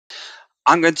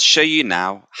I'm going to show you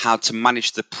now how to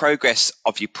manage the progress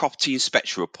of your property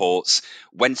inspection reports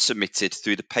when submitted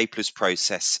through the paperless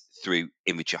process through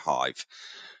Hive.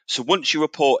 So once your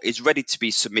report is ready to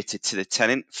be submitted to the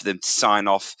tenant for them to sign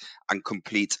off and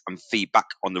complete and feedback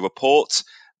on the report,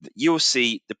 you'll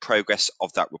see the progress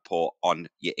of that report on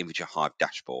your Hive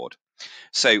dashboard.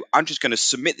 So I'm just going to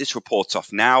submit this report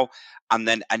off now, and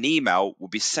then an email will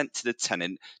be sent to the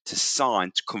tenant to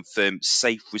sign to confirm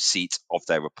safe receipt of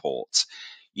their report.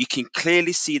 You can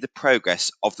clearly see the progress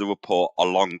of the report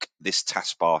along this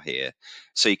taskbar here.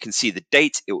 So you can see the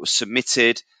date it was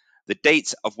submitted, the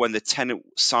date of when the tenant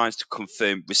signs to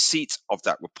confirm receipt of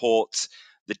that report,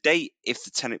 the date if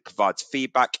the tenant provides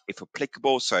feedback if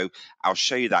applicable, so I'll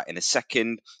show you that in a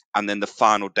second, and then the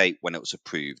final date when it was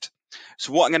approved.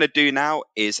 So what I'm going to do now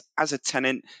is, as a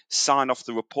tenant, sign off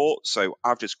the report. So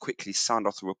I've just quickly signed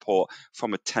off the report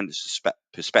from a tenant's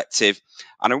perspective,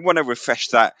 and I want to refresh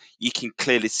that. You can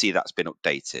clearly see that's been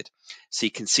updated. So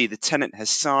you can see the tenant has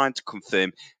signed to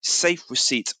confirm safe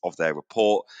receipt of their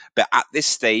report, but at this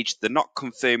stage, they're not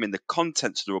confirming the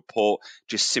contents of the report,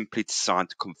 just simply to sign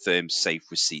to confirm safe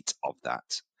receipt of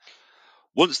that.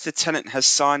 Once the tenant has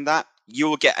signed that, you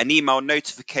will get an email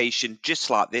notification just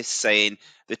like this saying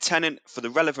the tenant for the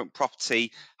relevant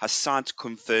property has signed to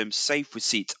confirm safe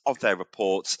receipt of their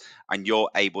reports, and you're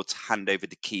able to hand over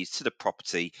the keys to the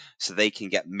property so they can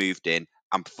get moved in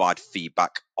and provide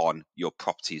feedback on your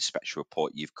property inspection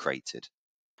report you've created.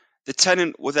 The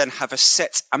tenant will then have a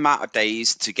set amount of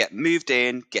days to get moved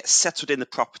in, get settled in the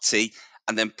property,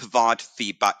 and then provide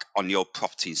feedback on your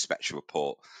property inspection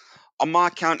report. On my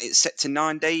account, it's set to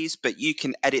 9 days, but you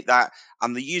can edit that,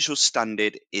 and the usual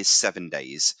standard is 7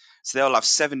 days. So they'll have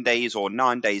 7 days, or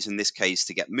 9 days in this case,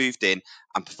 to get moved in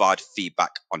and provide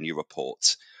feedback on your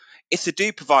report. If they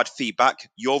do provide feedback,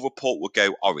 your report will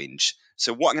go orange.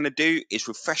 So what I'm going to do is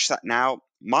refresh that now.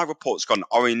 My report's gone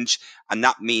orange, and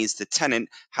that means the tenant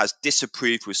has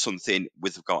disapproved with something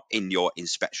with regard in your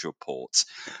inspection report.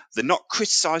 They're not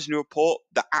criticising the report,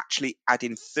 they're actually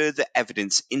adding further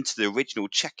evidence into the original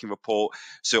checking report,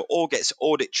 so it all gets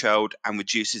audit trailed and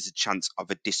reduces the chance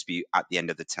of a dispute at the end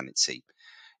of the tenancy.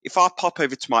 If I pop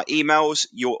over to my emails,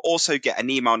 you'll also get an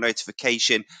email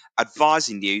notification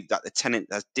advising you that the tenant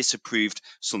has disapproved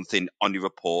something on your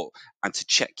report, and to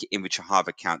check your Hive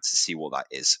account to see what that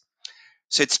is.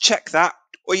 So to check that,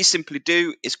 all you simply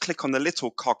do is click on the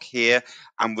little cog here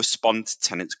and respond to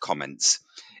tenant's comments.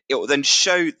 It will then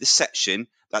show the section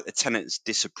that the tenant has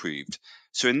disapproved.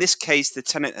 So in this case, the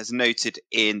tenant has noted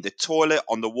in the toilet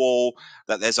on the wall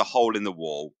that there's a hole in the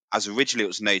wall. As originally it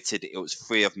was noted, it was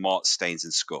free of marks, stains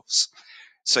and scuffs.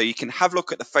 So you can have a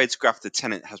look at the photograph the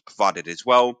tenant has provided as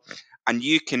well, and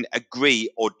you can agree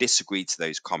or disagree to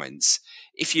those comments.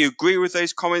 If you agree with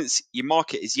those comments, you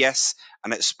mark it as yes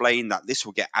and explain that this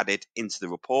will get added into the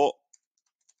report.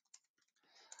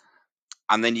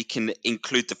 And then you can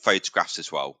include the photographs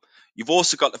as well. You've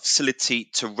also got the facility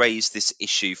to raise this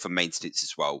issue for maintenance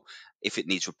as well, if it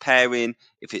needs repairing,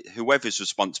 whoever's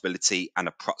responsibility and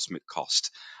approximate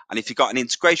cost. And if you've got an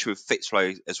integration with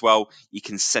FixFlow as well, you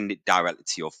can send it directly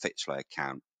to your FixFlow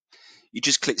account. You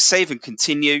just click save and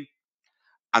continue,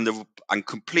 and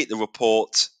complete the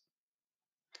report,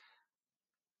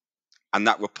 and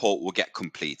that report will get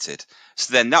completed.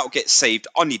 So then that will get saved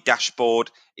on your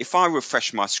dashboard. If I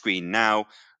refresh my screen now,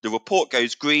 the report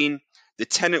goes green. The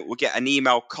tenant will get an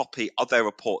email copy of their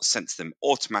report sent to them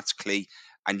automatically,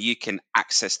 and you can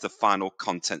access the final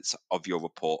contents of your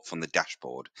report from the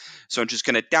dashboard. So I'm just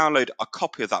going to download a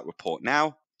copy of that report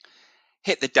now,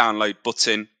 hit the download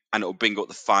button, and it will bring up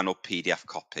the final PDF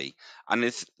copy. And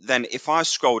if I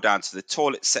scroll down to the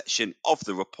toilet section of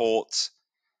the report,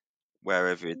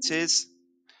 wherever it is,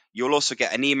 you'll also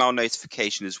get an email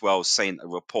notification as well saying that the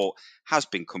report has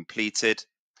been completed,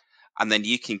 and then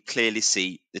you can clearly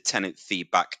see the tenant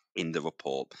feedback in the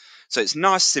report. So it's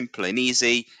nice, simple and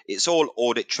easy. It's all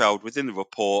audit trailed within the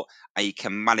report, and you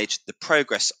can manage the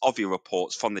progress of your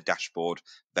reports from the dashboard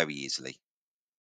very easily.